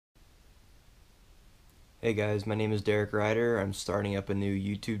Hey guys, my name is Derek Ryder. I'm starting up a new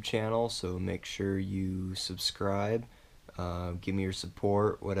YouTube channel, so make sure you subscribe. Give me your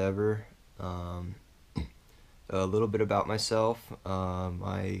support, whatever. Um, a little bit about myself.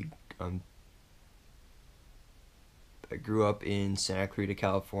 I grew up in Santa Clarita,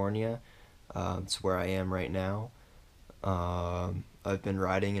 California. It's where I am right now. I've been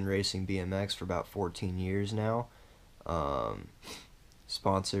riding and racing BMX for about 14 years now. Um,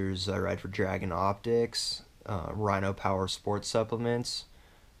 Sponsors: I ride for Dragon Optics, Rhino Power Sports Supplements,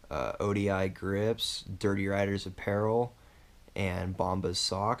 ODI Grips, Dirty Riders Apparel, and Bombas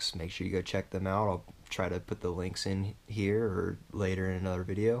Socks. Make sure you go check them out. I'll try to put the links in here or later in another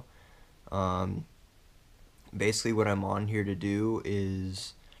video. Um, Basically, what I'm on here to do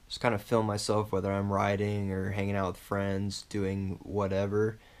is just kind of film myself, whether I'm riding or hanging out with friends, doing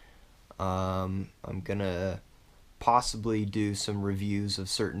whatever. I'm gonna possibly do some reviews of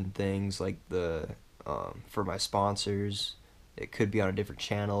certain things like for my sponsors. It could be on a different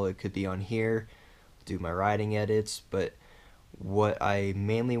channel, it could be on here, do my writing edits, but what I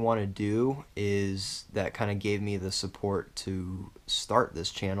mainly want to do is that kind of gave me the support to start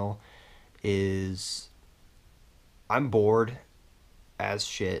this channel is I'm bored as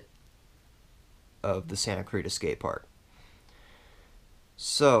shit of the Santa Clarita skate park.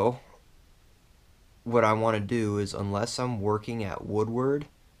 So, what I want to do is, unless I'm working at Woodward,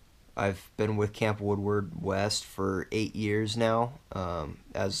 I've been with Camp Woodward West for 8 years now,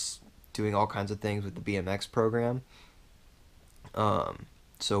 as doing all kinds of things with the BMX program. Um,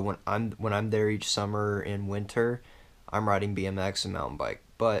 so when I'm there each summer and winter, I'm riding BMX and mountain bike.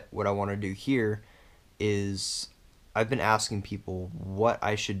 But what I want to do here is I've been asking people what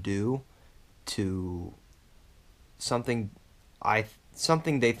I should do to something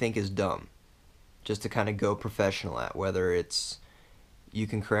something they think is dumb, just to kind of go professional at. Whether it's, you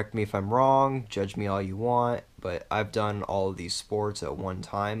can correct me if I'm wrong, judge me all you want, but I've done all of these sports at one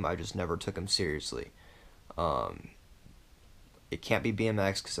time. I just never took them seriously. Um, it can't be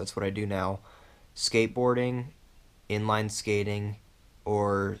BMX because that's what I do now. Skateboarding, inline skating,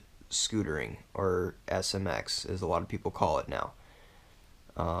 or scootering, or SMX, as a lot of people call it now.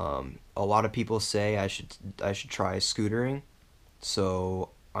 A lot of people say I should try scootering, so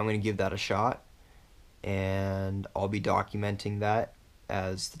I'm gonna give that a shot, and I'll be documenting that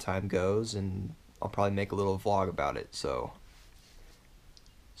as the time goes, and I'll probably make a little vlog about it. So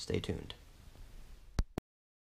stay tuned.